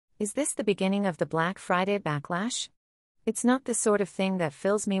Is this the beginning of the Black Friday backlash? It's not the sort of thing that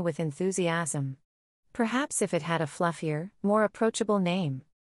fills me with enthusiasm. Perhaps if it had a fluffier, more approachable name.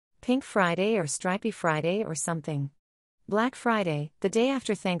 Pink Friday or Stripy Friday or something. Black Friday, the day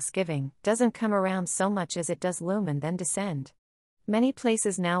after Thanksgiving, doesn't come around so much as it does loom and then descend. Many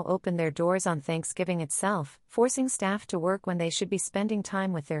places now open their doors on Thanksgiving itself, forcing staff to work when they should be spending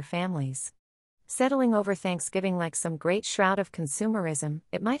time with their families. Settling over Thanksgiving like some great shroud of consumerism,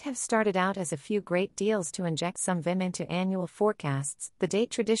 it might have started out as a few great deals to inject some vim into annual forecasts, the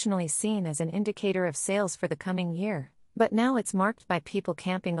date traditionally seen as an indicator of sales for the coming year. But now it's marked by people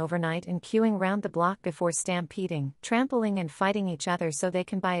camping overnight and queuing round the block before stampeding, trampling and fighting each other so they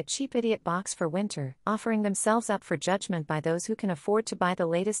can buy a cheap idiot box for winter, offering themselves up for judgment by those who can afford to buy the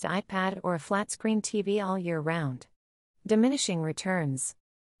latest iPad or a flat-screen TV all year round. Diminishing returns.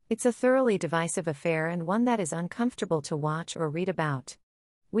 It's a thoroughly divisive affair and one that is uncomfortable to watch or read about.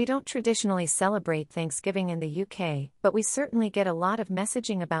 We don't traditionally celebrate Thanksgiving in the UK, but we certainly get a lot of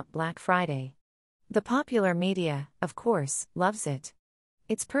messaging about Black Friday. The popular media, of course, loves it.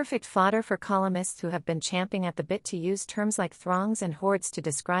 It's perfect fodder for columnists who have been champing at the bit to use terms like throngs and hordes to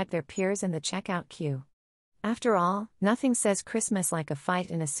describe their peers in the checkout queue. After all, nothing says Christmas like a fight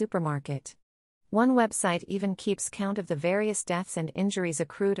in a supermarket. One website even keeps count of the various deaths and injuries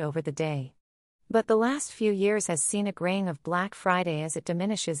accrued over the day. But the last few years has seen a graying of Black Friday as it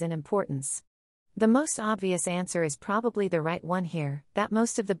diminishes in importance. The most obvious answer is probably the right one here, that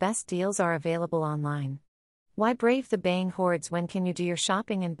most of the best deals are available online. Why brave the baying hordes when can you do your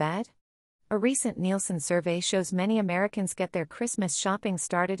shopping in bed? A recent Nielsen survey shows many Americans get their Christmas shopping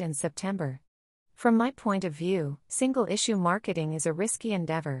started in September. From my point of view, single-issue marketing is a risky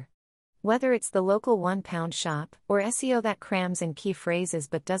endeavor. Whether it's the local one-pound shop, or SEO that crams in key phrases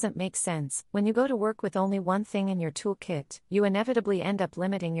but doesn't make sense, when you go to work with only one thing in your toolkit, you inevitably end up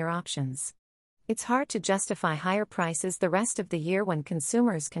limiting your options. It's hard to justify higher prices the rest of the year when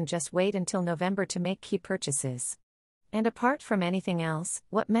consumers can just wait until November to make key purchases. And apart from anything else,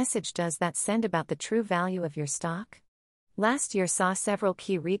 what message does that send about the true value of your stock? Last year saw several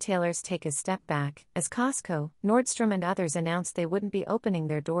key retailers take a step back, as Costco, Nordstrom and others announced they wouldn't be opening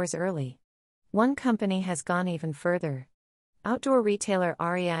their doors early. One company has gone even further. Outdoor retailer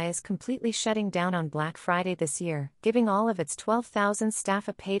REI is completely shutting down on Black Friday this year, giving all of its 12,000 staff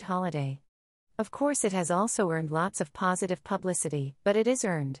a paid holiday. Of course it has also earned lots of positive publicity, but it is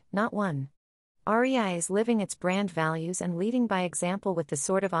earned, not won. REI is living its brand values and leading by example with the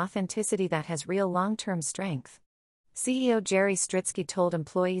sort of authenticity that has real long-term strength. CEO Jerry Stritzky told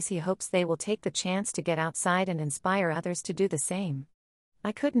employees he hopes they will take the chance to get outside and inspire others to do the same.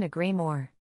 I couldn't agree more.